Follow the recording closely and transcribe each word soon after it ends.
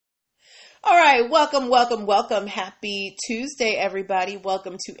All right, welcome. Happy Tuesday, everybody.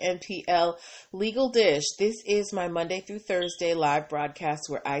 Welcome to NPL Legal Dish. This is my Monday through Thursday live broadcast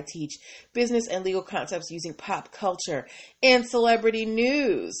where I teach business and legal concepts using pop culture and celebrity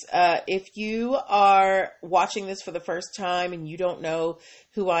news. If you are watching this for the first time and you don't know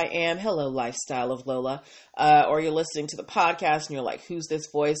who I am, hello, Lifestyle of Lola, or you're listening to the podcast and you're like, who's this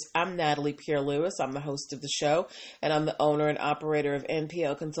voice? I'm Natalie Pierre-Lewis. I'm the host of the show, and I'm the owner and operator of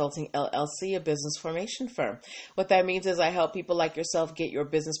NPL Consulting LLC, a business formation firm. What that means is I help people like yourself get your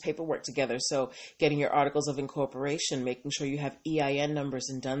business paperwork together. So getting your articles of incorporation, making sure you have EIN numbers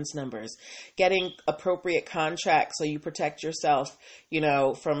and DUNS numbers, getting appropriate contracts so you protect yourself,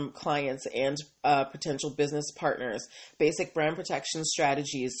 from clients and potential business partners, basic brand protection strategies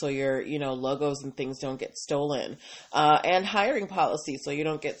so your, logos and things don't get stolen, and hiring policies so you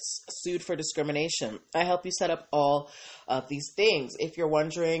don't get sued for discrimination. I help you set up all of these things. If you're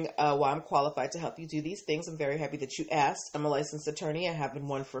wondering why I'm qualified to help you do these things, I'm very happy that you asked. I'm a licensed attorney. I have been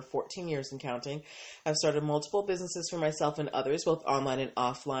one for 14 years and counting. I've started multiple businesses for myself and others, both online and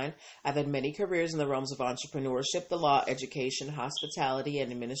offline. I've had many careers in the realms of entrepreneurship, the law, education, hospitality,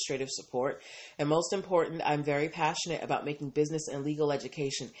 and administrative support. And most important, I'm very passionate about making business and legal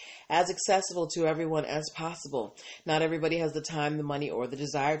education as accessible to everyone as possible. Not everybody has the time, the money, or the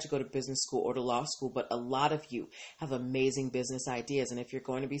desire to go to business school or to law school, but a lot of you have amazing business ideas. And if you're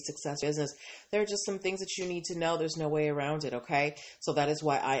going to be successful in business, there are just some things that you need to know. There's no way around it, okay? So that is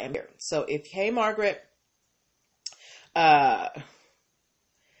why I am here. So hey, Margaret,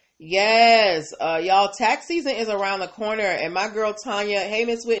 yes, y'all, tax season is around the corner, and my girl Tanya, hey,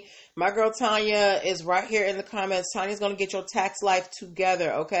 Miss Whit, my girl Tanya is right here in the comments. Tanya's going to get your tax life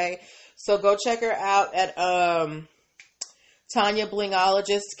together, okay? So go check her out at Tanya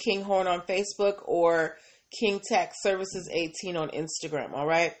Blingologist Kinghorn on Facebook or King Tax Services 18 on Instagram, all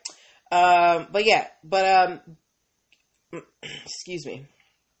right? Excuse me.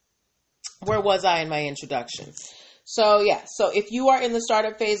 Where was I in my introduction? So if you are in the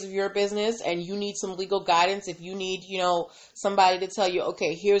startup phase of your business and you need some legal guidance, if you need, somebody to tell you,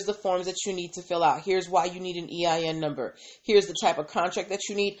 okay, here's the forms that you need to fill out. Here's why you need an EIN number. Here's the type of contract that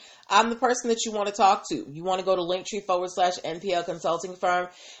you need. I'm the person that you want to talk to. You want to go to Linktree/NPL Consulting Firm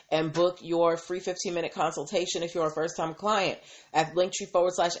and book your free 15-minute consultation if you're a first-time client. At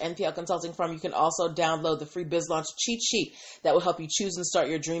Linktree/NPL Consulting Firm, you can also download the free Biz Launch cheat sheet that will help you choose and start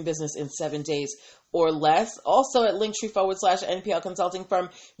your dream business in 7 days or less. Also at Linktree/NPL Consulting Firm,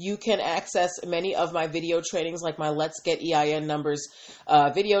 you can access many of my video trainings like my Let's Get EIN Numbers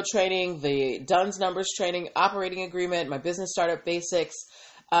video training, the DUNS numbers training, operating agreement, my business startup basics.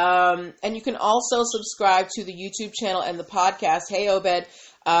 And you can also subscribe to the YouTube channel and the podcast, Hey Obed,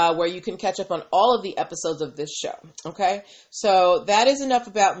 where you can catch up on all of the episodes of this show. Okay, so that is enough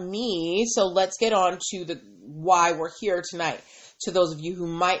about me. So let's get on to why we're here tonight. To those of you who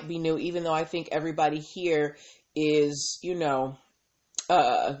might be new, even though I think everybody here is, y'all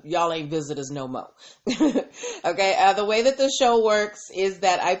ain't visitors no more. Okay, the way that the show works is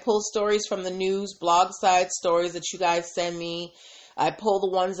that I pull stories from the news, blog sites, stories that you guys send me. I pull the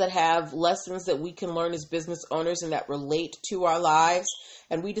ones that have lessons that we can learn as business owners and that relate to our lives,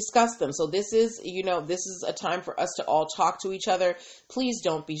 and we discuss them. So this is a time for us to all talk to each other. Please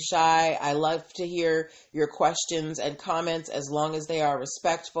don't be shy. I love to hear your questions and comments as long as they are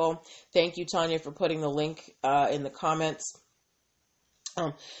respectful. Thank you, Tanya, for putting the link in the comments.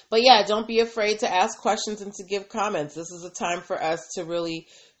 Don't be afraid to ask questions and to give comments. This is a time for us to really,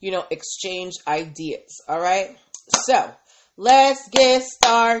 exchange ideas. All right. So let's get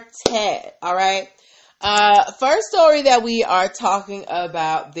started. All right. First story that we are talking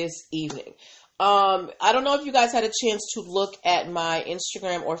about this evening. I don't know if you guys had a chance to look at my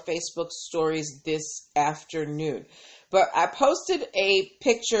Instagram or Facebook stories this afternoon, but I posted a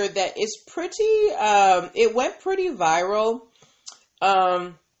picture that is it went pretty viral.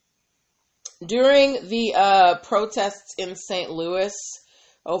 During the protests in St. Louis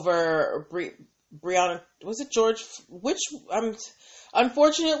over Breonna, was it George?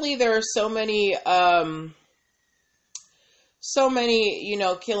 Unfortunately, there are so many,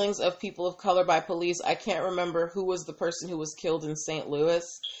 killings of people of color by police. I can't remember who was the person who was killed in St. Louis.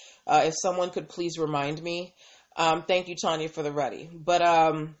 If someone could please remind me. Thank you, Tanya, for the ready. But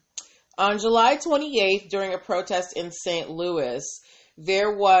on July 28th, during a protest in St. Louis,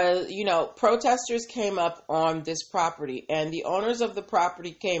 there was, protesters came up on this property, and the owners of the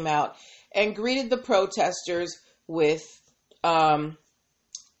property came out and greeted the protesters with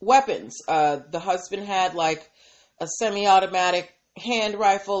weapons. The husband had like a semi-automatic hand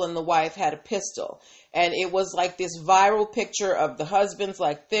rifle and the wife had a pistol. And it was like this viral picture of the husband's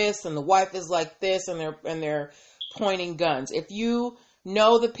like this and the wife is like this, and they're pointing guns. If you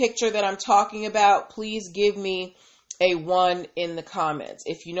know the picture that I'm talking about, please give me a 1 in the comments.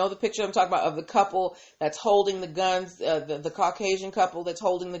 If you know the picture I'm talking about of the couple that's holding the guns, the Caucasian couple that's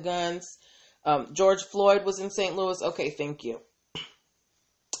holding the guns, George Floyd was in St. Louis. Okay, thank you.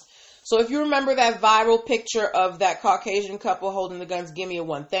 So if you remember that viral picture of that Caucasian couple holding the guns, give me a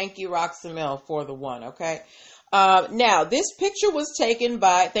 1. Thank you, Roxamel, for the 1, okay? Now, this picture was taken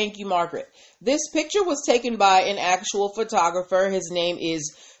by, thank you, Margaret. This picture was taken by an actual photographer. His name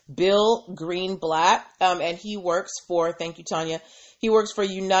is Bill Greenblatt, and he works for, thank you, Tanya, he works for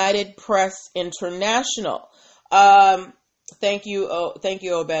United Press International. Thank you,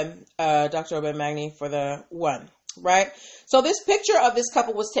 Obed, Dr. Obed Magni, for the 1, right? So this picture of this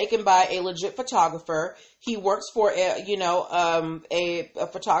couple was taken by a legit photographer. He works for a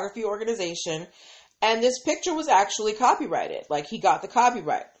photography organization, and this picture was actually copyrighted. Like, he got the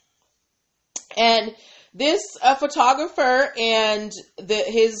copyright. And this photographer and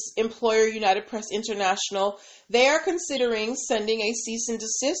his employer, United Press International, they are considering sending a cease and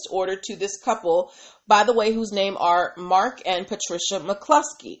desist order to this couple, by the way, whose name are Mark and Patricia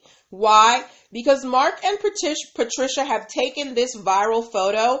McCluskey. Why? Because Mark and Patricia have taken this viral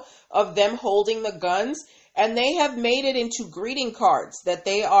photo of them holding the guns, and they have made it into greeting cards that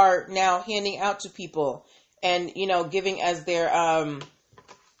they are now handing out to people and, giving as their, I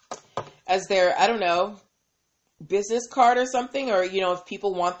don't know, business card or something, or, if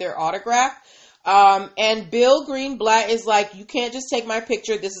people want their autograph. And Bill Greenblatt is like, you can't just take my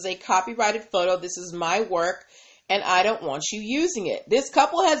picture. This is a copyrighted photo. This is my work, and I don't want you using it. This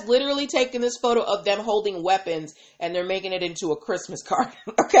couple has literally taken this photo of them holding weapons, and they're making it into a Christmas card.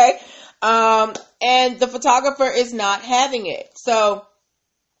 Okay. And the photographer is not having it. So,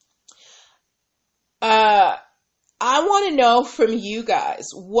 I want to know from you guys,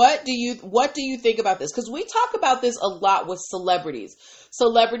 what do you think about this? Because we talk about this a lot with celebrities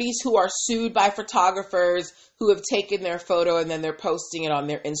who are sued by photographers who have taken their photo and then they're posting it on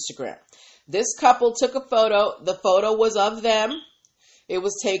their Instagram. This couple took a photo. The photo was of them. It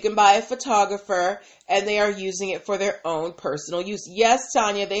was taken by a photographer, and they are using it for their own personal use. Yes,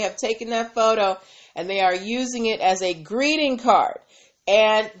 Tanya, they have taken that photo and they are using it as a greeting card.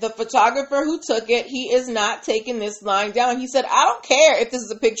 And the photographer who took it, he is not taking this lying down. He said, I don't care if this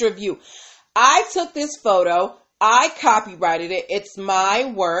is a picture of you. I took this photo. I copyrighted it. It's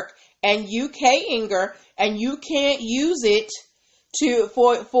my work. And you, Kay Inger, and you can't use it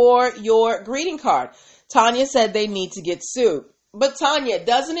for your greeting card. Tanya said they need to get sued. But Tanya,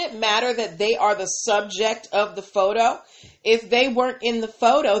 doesn't it matter that they are the subject of the photo? If they weren't in the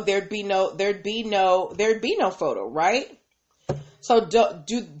photo, there'd be no photo, right? So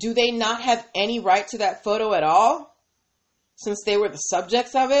do they not have any right to that photo at all, since they were the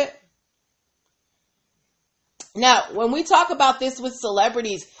subjects of it? Now, when we talk about this with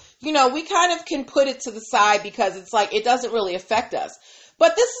celebrities, we kind of can put it to the side because it's like it doesn't really affect us.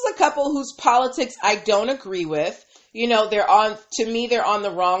 But this is a couple whose politics I don't agree with. They're on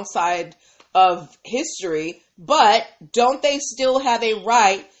the wrong side of history, but don't they still have a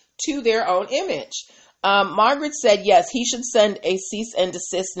right to their own image? Margaret said, yes, he should send a cease and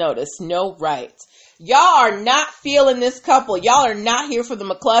desist notice. No right. Y'all are not feeling this couple. Y'all are not here for the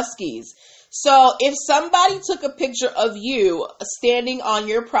McCluskeys. So if somebody took a picture of you standing on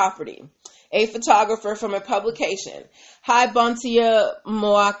your property, a photographer from a publication, hi, Bontia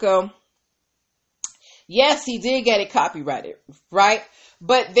Moako. Yes, he did get it copyrighted, right?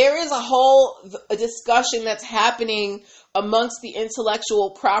 But there is a discussion that's happening amongst the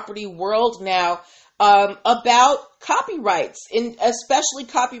intellectual property world now about copyrights, especially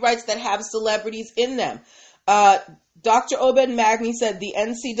copyrights that have celebrities in them. Dr. Obed Magni said the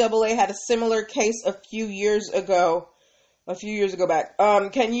NCAA had a similar case a few years ago back.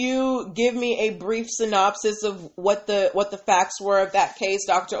 Can you give me a brief synopsis of what the facts were of that case,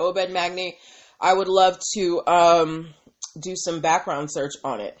 Dr. Obed Magni? I would love to do some background search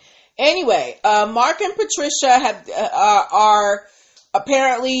on it. Anyway, Mark and Patricia are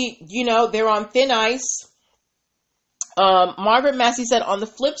apparently, they're on thin ice. Margaret Massey said, on the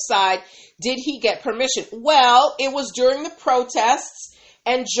flip side, did he get permission? Well, it was during the protests,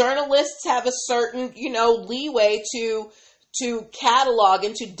 and journalists have a certain, leeway to catalog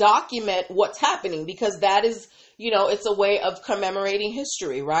and to document what's happening, because that is, it's a way of commemorating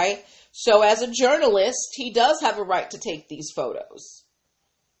history, right? So as a journalist, he does have a right to take these photos.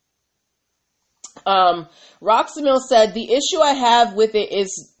 Roxamil said, the issue I have with it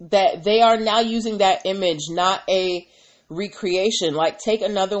is that they are now using that image, not a recreation. Like, take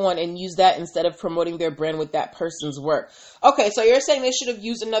another one and use that instead of promoting their brand with that person's work. Okay, so you're saying they should have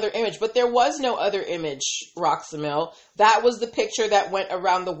used another image, but there was no other image, Roxamel. That was the picture that went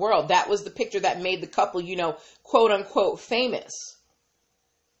around the world. That was the picture that made the couple, quote unquote, famous.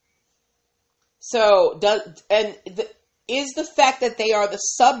 So, is the fact that they are the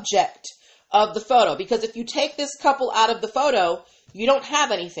subject of the photo? Because if you take this couple out of the photo, you don't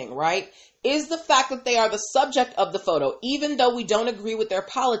have anything, right? Is the fact that they are the subject of the photo, even though we don't agree with their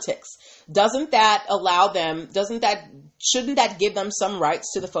politics, shouldn't that give them some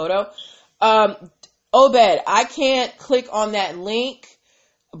rights to the photo? Obed, I can't click on that link,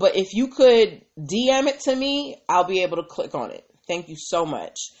 but if you could DM it to me, I'll be able to click on it. Thank you so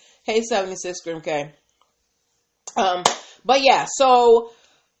much. Hey, 76 Grim K. But yeah, so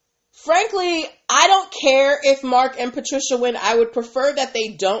frankly, I don't care if Mark and Patricia win. I would prefer that they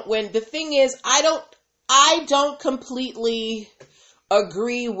don't win. The thing is, I don't completely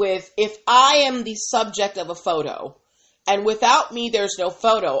agree with, if I am the subject of a photo and without me there's no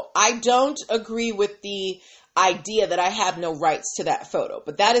photo, I don't agree with the idea that I have no rights to that photo.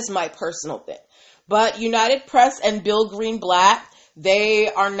 But that is my personal thing. But United Press and Bill Greenblatt, they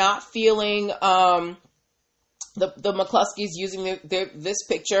are not feeling the McCluskeys using this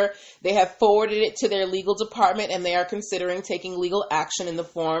picture. They have forwarded it to their legal department, and they are considering taking legal action in the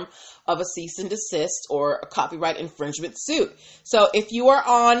form of a cease and desist or a copyright infringement suit. So if you are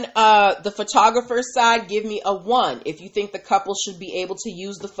on the photographer's side, give me a 1. If you think the couple should be able to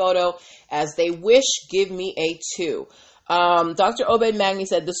use the photo as they wish, give me a 2. Dr. Obed Magni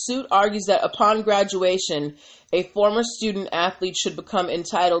said, the suit argues that upon graduation, a former student athlete should become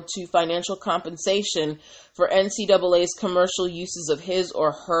entitled to financial compensation for NCAA's commercial uses of his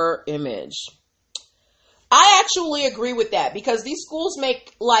or her image. I actually agree with that, because these schools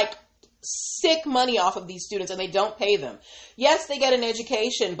make sick money off of these students and they don't pay them. Yes, they get an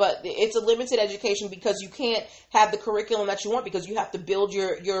education, but it's a limited education because you can't have the curriculum that you want, because you have to build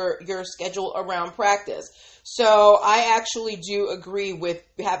your schedule around practice. So I actually do agree with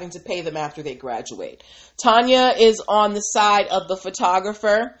having to pay them after they graduate. Tanya is on the side of the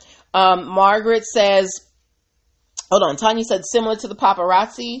photographer. Margaret says, hold on, Tanya said similar to the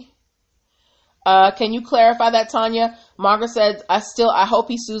paparazzi. Can you clarify that, Tanya? Margaret said, I hope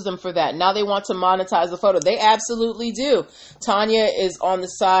he sues them for that. Now they want to monetize the photo. They absolutely do. Tanya is on the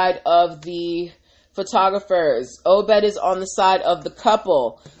side of the photographers. Obed is on the side of the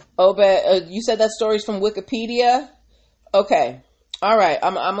couple. Obed, you said that story's from Wikipedia? Okay. All right.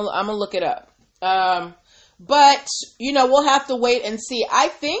 I'm gonna look it up. But, we'll have to wait and see. I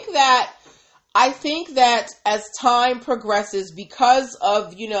think that as time progresses, because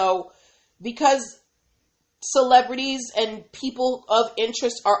celebrities and people of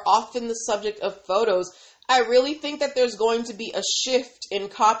interest are often the subject of photos, I really think that there's going to be a shift in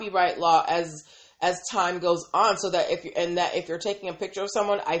copyright law as time goes on, so that if you're taking a picture of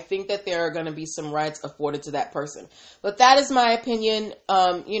someone, I think that there are going to be some rights afforded to that person. But that is my opinion.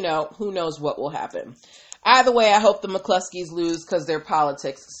 Who knows what will happen. Either way, I hope the McCluskeys lose, because their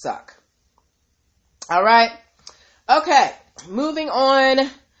politics suck. All right. Okay. Moving on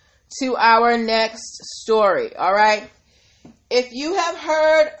to our next story. All right. If you have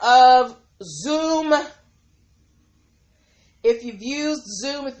heard of Zoom, if you've used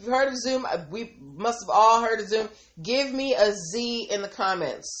Zoom, if you've heard of Zoom, we must have all heard of Zoom. Give me a Z in the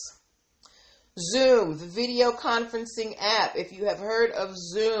comments. Zoom, the video conferencing app. If you have heard of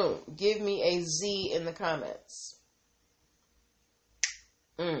Zoom, give me a Z in the comments.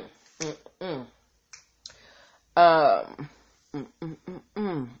 Thank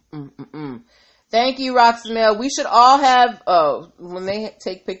you, Roxamel. We should all have, when they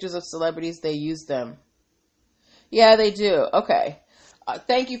take pictures of celebrities, they use them. Yeah, they do. Okay.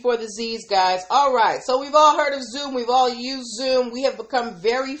 Thank you for the Z's, guys. All right. So we've all heard of Zoom. We've all used Zoom. We have become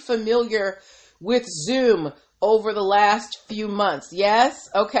very familiar with Zoom over the last few months. Yes?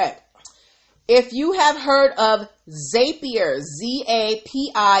 Okay. If you have heard of Zapier,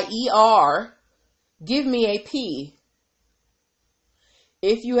 Zapier, give me a P.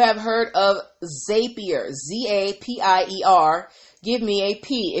 If you have heard of Zapier, Zapier, give me a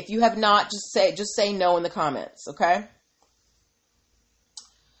P. If you have not, just say no in the comments, okay?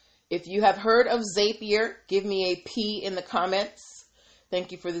 If you have heard of Zapier, give me a P in the comments.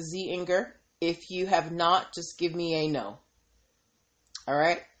 Thank you for the Z, Inger. If you have not, just give me a no. All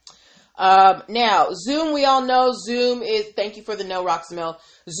right? Now, Zoom, we all know Zoom is, thank you for the no, Roxamel.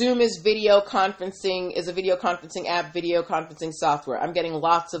 Zoom is a video conferencing app, video conferencing software. I'm getting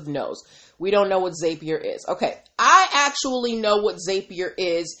lots of no's. We don't know what Zapier is. Okay. I actually know what Zapier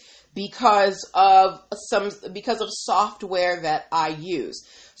is because of software that I use.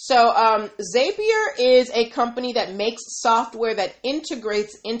 So Zapier is a company that makes software that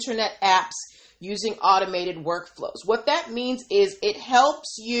integrates internet apps using automated workflows. What that means is it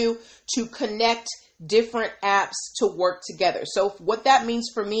helps you to connect different apps to work together. So what that means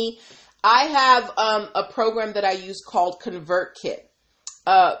for me, I have a program that I use called ConvertKit.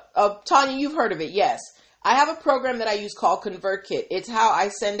 Tanya, you've heard of it, yes. I have a program that I use called ConvertKit. It's how I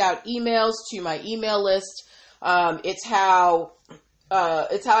send out emails to my email list. It's how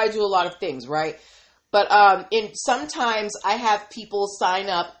I do a lot of things, right? But sometimes I have people sign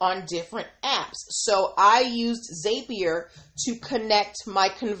up on different apps. So I used Zapier to connect my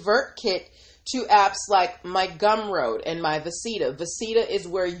ConvertKit to apps like my Gumroad and my Visita. Visita is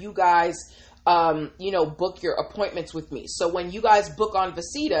where you guys, book your appointments with me. So when you guys book on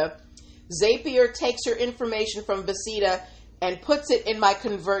Visita, Zapier takes your information from Visita and puts it in my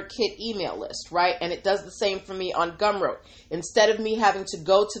ConvertKit email list, right? And it does the same for me on Gumroad. Instead of me having to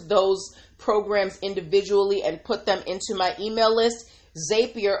go to those programs individually and put them into my email list,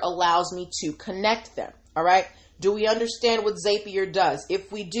 Zapier allows me to connect them, all right? Do we understand what Zapier does?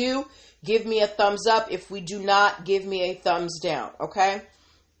 If we do, give me a thumbs up. If we do not, give me a thumbs down, okay?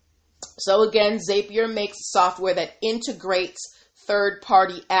 So again, Zapier makes software that integrates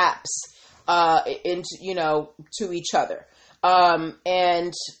third-party apps to each other.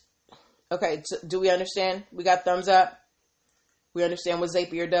 Okay, do we understand? We got thumbs up? We understand what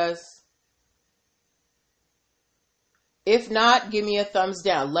Zapier does? If not, give me a thumbs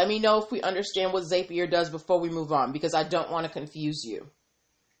down. Let me know if we understand what Zapier does before we move on, because I don't want to confuse you.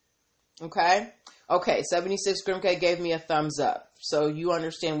 Okay? Okay, 76 Grimke gave me a thumbs up. So you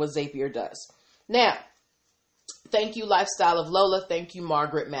understand what Zapier does. Now, thank you, Lifestyle of Lola. Thank you,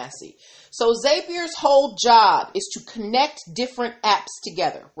 Margaret Massey. So Zapier's whole job is to connect different apps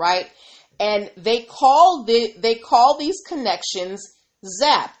together, right? And they call these connections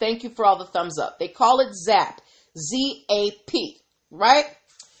Zap. Thank you for all the thumbs up. They call it Zap, Z-A-P, right?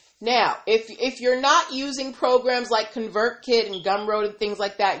 Now, if you're not using programs like ConvertKit and Gumroad and things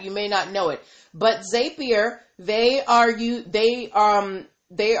like that, you may not know it. But Zapier, they are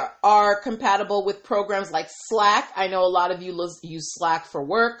compatible with programs like Slack. I know a lot of you use Slack for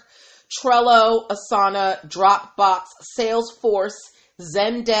work. Trello, Asana, Dropbox, Salesforce,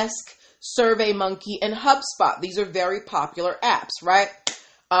 Zendesk, SurveyMonkey, and HubSpot. These are very popular apps, right?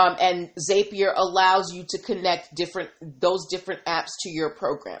 And Zapier allows you to connect those different apps to your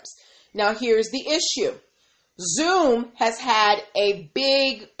programs. Now, here's the issue. Zoom has had a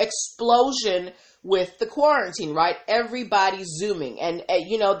big explosion with the quarantine, right? Everybody's Zooming. And,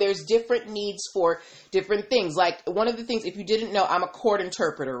 there's different needs for different things. Like, one of the things, if you didn't know, I'm a court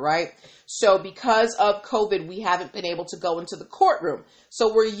interpreter, right? So because of COVID, we haven't been able to go into the courtroom. So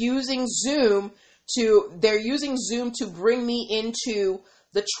they're using Zoom to bring me into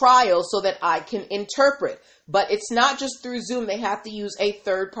the trial so that I can interpret. But it's not just through Zoom. They have to use a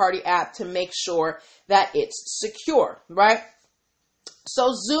third-party app to make sure that it's secure, right?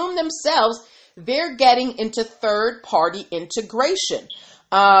 So Zoom themselves, they're getting into third-party integration.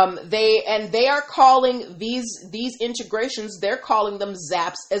 They are calling these integrations, they're calling them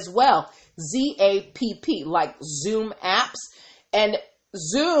Zaps as well. Z-A-P-P, like Zoom apps. And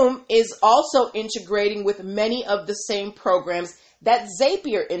Zoom is also integrating with many of the same programs that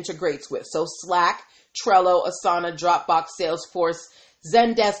Zapier integrates with. So Slack, Trello, Asana, Dropbox, Salesforce,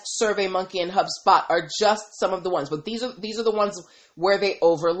 Zendesk, SurveyMonkey, and HubSpot are just some of the ones. But these are the ones where they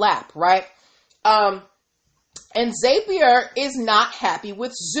overlap, right? And Zapier is not happy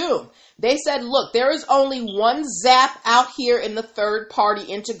with Zoom. They said, look, there is only one Zap out here in the third-party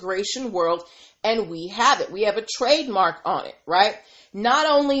integration world, and we have it. We have a trademark on it, right? Not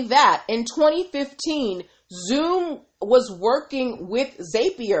only that, in 2015, Zoom was working with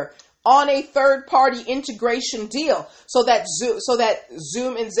Zapier on a third-party integration deal so that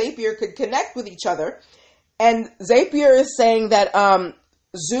Zoom and Zapier could connect with each other. And Zapier is saying that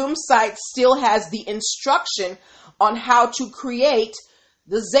Zoom site still has the instruction on how to create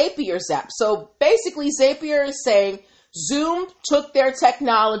the Zapier Zap. So basically, Zapier is saying Zoom took their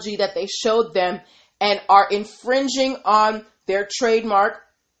technology that they showed them and are infringing on their trademark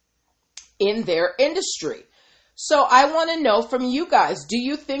in their industry. So I want to know from you guys, do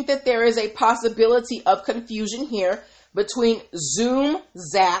you think that there is a possibility of confusion here between Zoom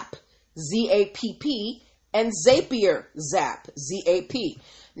Zap, Z-A-P-P, and Zapier Zap, Z-A-P?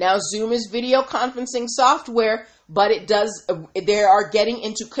 Now, Zoom is video conferencing software, but they are getting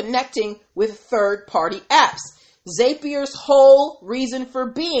into connecting with third-party apps. Zapier's whole reason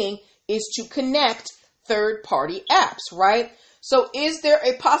for being is to connect third-party apps, right? So is there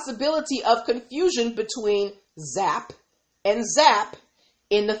a possibility of confusion between Zap and Zap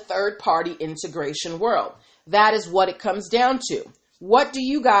in the third-party integration world? That is what it comes down to. What do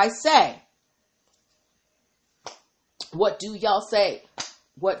you guys say? What do y'all say?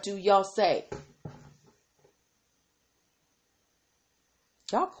 What do y'all say?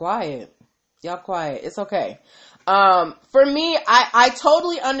 Y'all quiet. Y'all quiet. It's okay. For me, I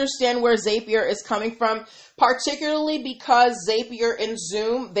totally understand where Zapier is coming from, particularly because Zapier and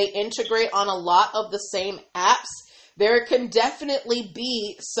Zoom, they integrate on a lot of the same apps. There can definitely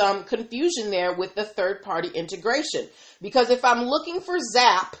be some confusion there with the third-party integration. Because if I'm looking for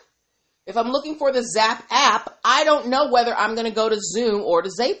Zap, if I'm looking for the Zap app, I don't know whether I'm going to go to Zoom or to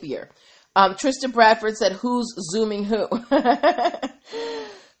Zapier. Tristan Bradford said, who's Zooming who?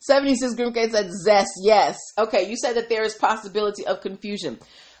 76 Grimke said, Zest, yes. Okay, you said that there is possibility of confusion.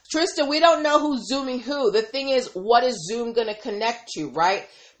 Tristan, we don't know who's Zooming who. The thing is, what is Zoom going to connect to, right?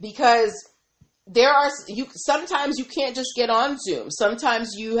 Because sometimes you can't just get on Zoom.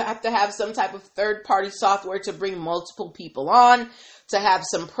 Sometimes you have to have some type of third-party software to bring multiple people on, to have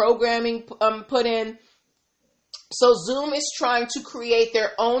some programming put in. So Zoom is trying to create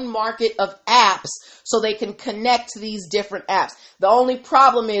their own market of apps so they can connect to these different apps. The only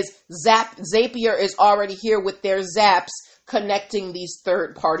problem is Zapier is already here with their Zaps connecting these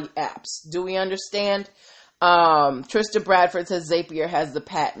third-party apps. Do we understand? Trista Bradford says Zapier has the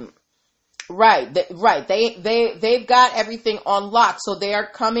patent. Right. They've got everything on lock. So they are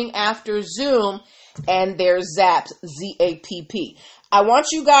coming after Zoom and their Zaps, Z-A-P-P. I want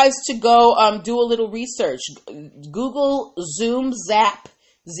you guys to go do a little research. Google Zoom Zap,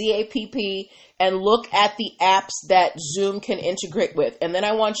 Z-A-P-P, and look at the apps that Zoom can integrate with. And then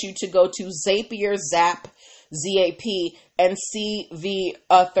I want you to go to Zapier Zap, Z-A-P, and see the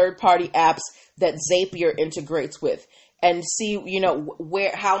third-party apps that Zapier integrates with. And see,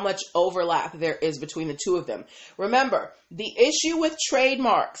 how much overlap there is between the two of them. Remember, the issue with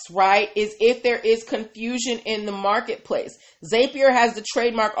trademarks, right, is if there is confusion in the marketplace. Zapier has the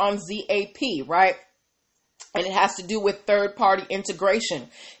trademark on ZAP, right? And it has to do with third-party integration.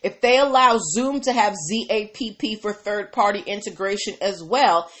 If they allow Zoom to have ZAPP for third-party integration as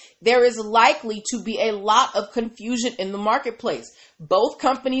well, there is likely to be a lot of confusion in the marketplace. Both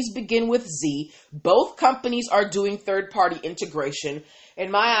companies begin with Z. Both companies are doing third-party integration.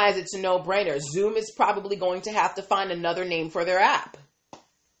 In my eyes, it's a no-brainer. Zoom is probably going to have to find another name for their app.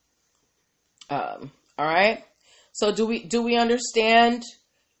 All right. So do we understand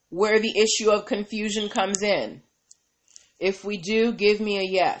where the issue of confusion comes in? If we do, give me a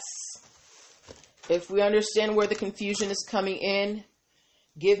yes. If we understand where the confusion is coming in,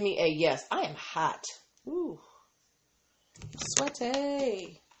 give me a yes. I am hot. Ooh.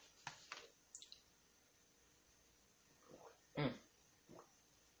 Sweaty.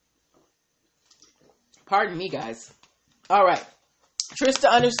 Pardon me, guys. All right. Trista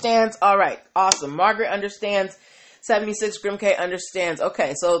understands. All right. Awesome. Margaret understands. 76 Grimk understands.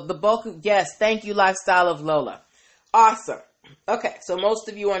 Okay. So the bulk of, yes. Thank you, Lifestyle of Lola. Awesome. Okay. So most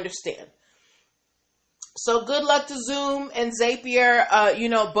of you understand. So good luck to Zoom and Zapier.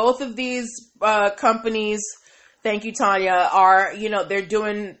 Both of these companies, thank you, Tanya, are, they're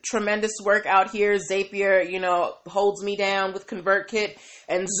doing tremendous work out here. Zapier, holds me down with ConvertKit.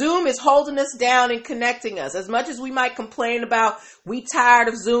 And Zoom is holding us down and connecting us. As much as we might complain about, we tired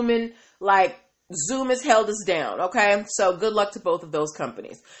of Zooming, Zoom has held us down, okay? So good luck to both of those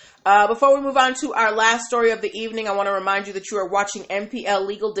companies. Before we move on to our last story of the evening, I want to remind you that you are watching MPL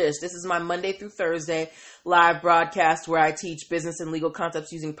Legal Dish. This is my Monday through Thursday live broadcast where I teach business and legal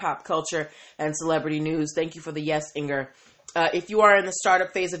concepts using pop culture and celebrity news. Thank you for the yes, Inger. If you are in the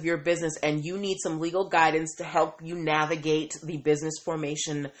startup phase of your business and you need some legal guidance to help you navigate the business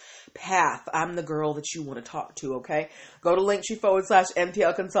formation path, I'm the girl that you want to talk to, okay? Go to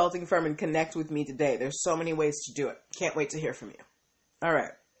Linktree/MPL Consulting Firm and connect with me today. There's so many ways to do it. Can't wait to hear from you. All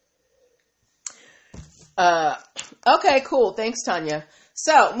right. Okay, cool. Thanks, Tanya.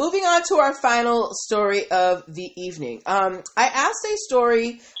 So, moving on to our final story of the evening. I asked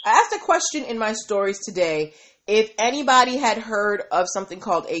a question in my stories today if anybody had heard of something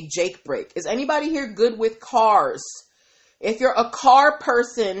called a Jake brake. Is anybody here good with cars? If you're a car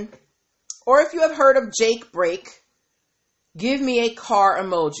person, or if you have heard of Jake brake, give me a car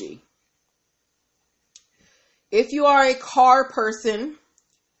emoji. If you are a car person,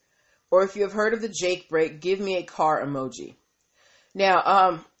 or if you have heard of the Jake brake, give me a car emoji.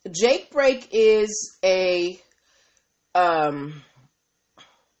 Now, Jake brake is the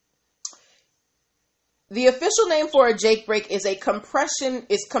official name for a Jake brake is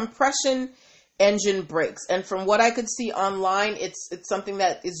compression engine brakes. And from what I could see online, it's something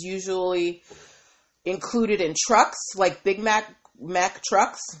that is usually included in trucks, like Big Mac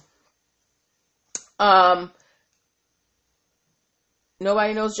trucks.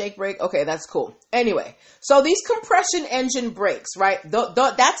 Nobody knows Jake brake. Okay, that's cool. Anyway, so these compression engine brakes, right?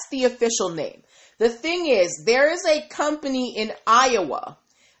 That's the official name. The thing is, there is a company in Iowa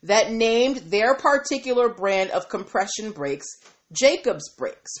that named their particular brand of compression brakes Jacobs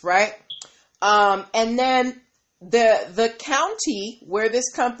brakes, right? And then the county where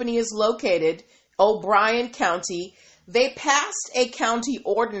this company is located, O'Brien County, they passed a county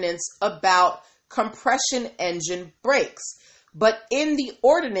ordinance about compression engine brakes. But in the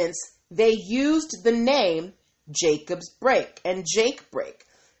ordinance, they used the name Jacobs brake and Jake brake.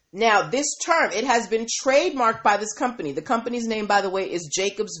 Now, this term, it has been trademarked by this company. The company's name, by the way, is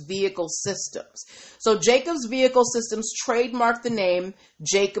Jacobs Vehicle Systems. So Jacobs Vehicle Systems trademarked the name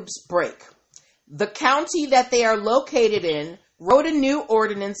Jacobs brake. The county that they are located in wrote a new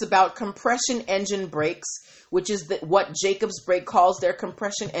ordinance about compression engine brakes, which is what Jacobs brake calls their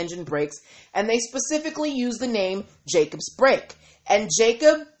compression engine brakes, and they specifically use the name Jacobs brake. And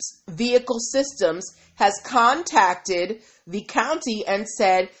Jacobs Vehicle Systems has contacted the county and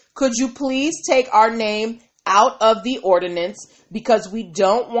said, could you please take our name out of the ordinance because we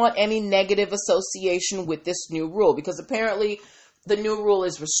don't want any negative association with this new rule, because apparently the new rule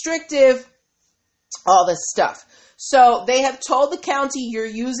is restrictive, all this stuff. So they have told the county, you're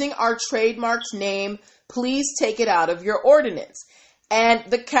using our trademarked name, please take it out of your ordinance. And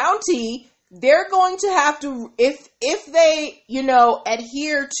the county, they're going to have to, if they,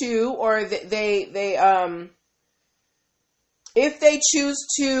 adhere to, or if they choose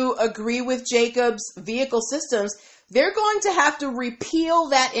to agree with Jacobs Vehicle Systems, they're going to have to repeal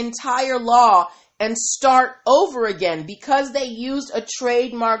that entire law and start over again because they used a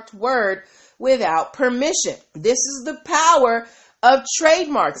trademarked word without permission. This is the power of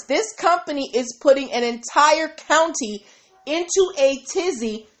trademarks. This company is putting an entire county into a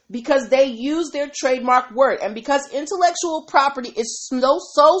tizzy because they use their trademark word. And because intellectual property is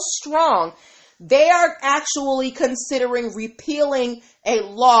so strong, they are actually considering repealing a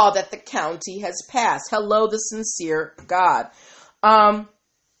law that the county has passed. Hello, the sincere God.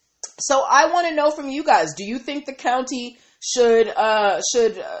 So I want to know from you guys, do you think the county should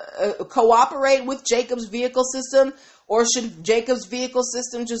cooperate with Jacobs Vehicle System, or should Jacobs Vehicle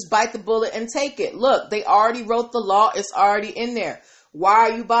System just bite the bullet and take it? Look, they already wrote the law. It's already in there. Why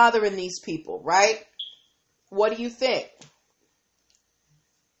are you bothering these people, right? What do you think?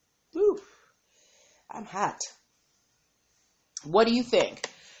 Whew, I'm hot. What do you think?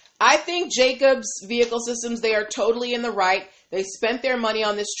 I think Jacobs Vehicle Systems, they are totally in the right. They spent their money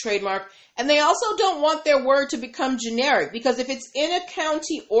on this trademark, and they also don't want their word to become generic, because if it's in a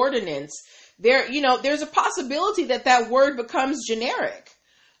county ordinance, there's a possibility that word becomes generic.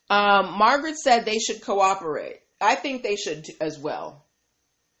 Margaret said they should cooperate. I think they should as well.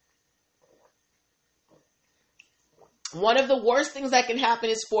 One of the worst things that can happen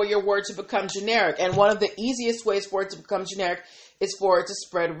is for your word to become generic. And one of the easiest ways for it to become generic is for it to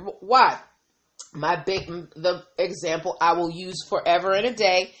spread wide. The example I will use forever and a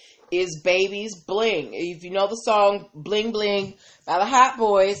day is Baby's Bling. If you know the song Bling Bling by the Hot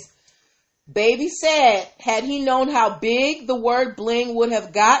Boys, Baby said, had he known how big the word bling would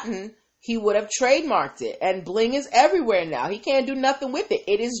have gotten, he would have trademarked it. And bling is everywhere now. He can't do nothing with it.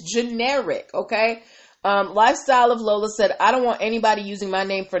 It is generic, okay? Lifestyle of Lola said, I don't want anybody using my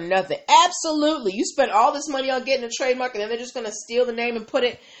name for nothing. Absolutely. You spent all this money on getting a trademark, and then they're just going to steal the name and put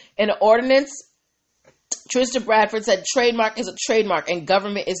it in an ordinance. Trista Bradford said, trademark is a trademark and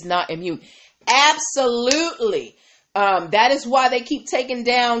government is not immune. Absolutely. That is why they keep taking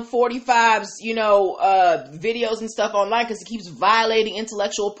down 45's, videos and stuff online, because it keeps violating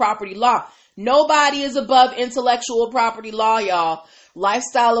intellectual property law. Nobody is above intellectual property law, y'all.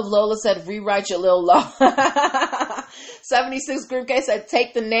 Lifestyle of Lola said, rewrite your little law. 76 Group K said,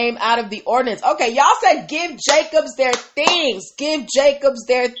 take the name out of the ordinance. Okay, y'all said give Jacobs their things. Give Jacobs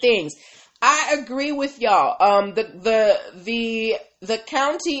their things. I agree with y'all. The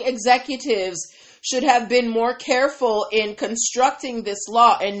county executives should have been more careful in constructing this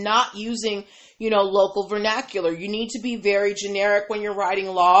law and not using, local vernacular. You need to be very generic when you're writing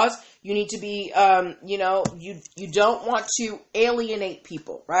laws. You need to be, you don't want to alienate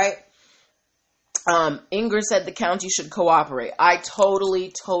people, right? Ingrid said the county should cooperate. I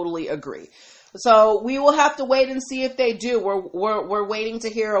totally agree. So we will have to wait and see if they do. We're waiting to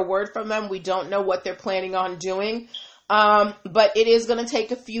hear a word from them. We don't know what they're planning on doing. But it is going to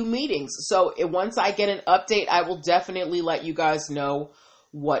take a few meetings. So once I get an update, I will definitely let you guys know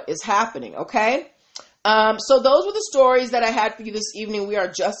what is happening. Okay. So those were the stories that I had for you this evening. We are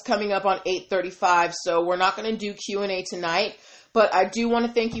just coming up on 8:35, so we're not going to do Q&A tonight, but I do want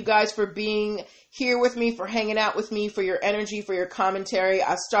to thank you guys for being here with me, for hanging out with me, for your energy, for your commentary.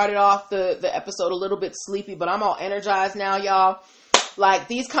 I started off the episode a little bit sleepy, but I'm all energized now, y'all. Like,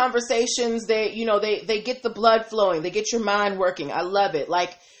 these conversations, they get the blood flowing. They get your mind working. I love it.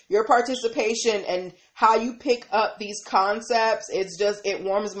 Like, your participation and how you pick up these concepts, it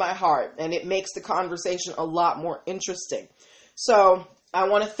warms my heart and it makes the conversation a lot more interesting. So I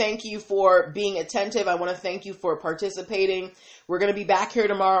want to thank you for being attentive. I want to thank you for participating. We're going to be back here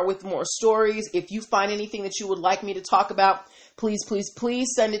tomorrow with more stories. If you find anything that you would like me to talk about, please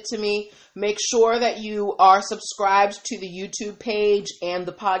send it to me. Make sure that you are subscribed to the YouTube page and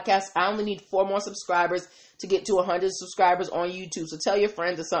the podcast. I only need 4 more subscribers to get to 100 subscribers on YouTube. So tell your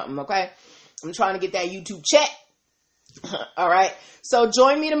friends or something, okay? I'm trying to get that YouTube check. All right. So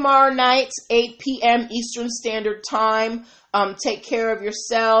join me tomorrow night, 8 p.m. Eastern Standard Time. Take care of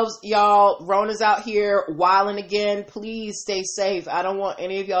yourselves. Y'all, Rona's out here wilding again. Please stay safe. I don't want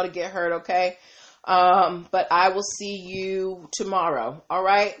any of y'all to get hurt, okay? But I will see you tomorrow. All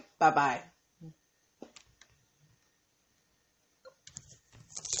right. Bye-bye.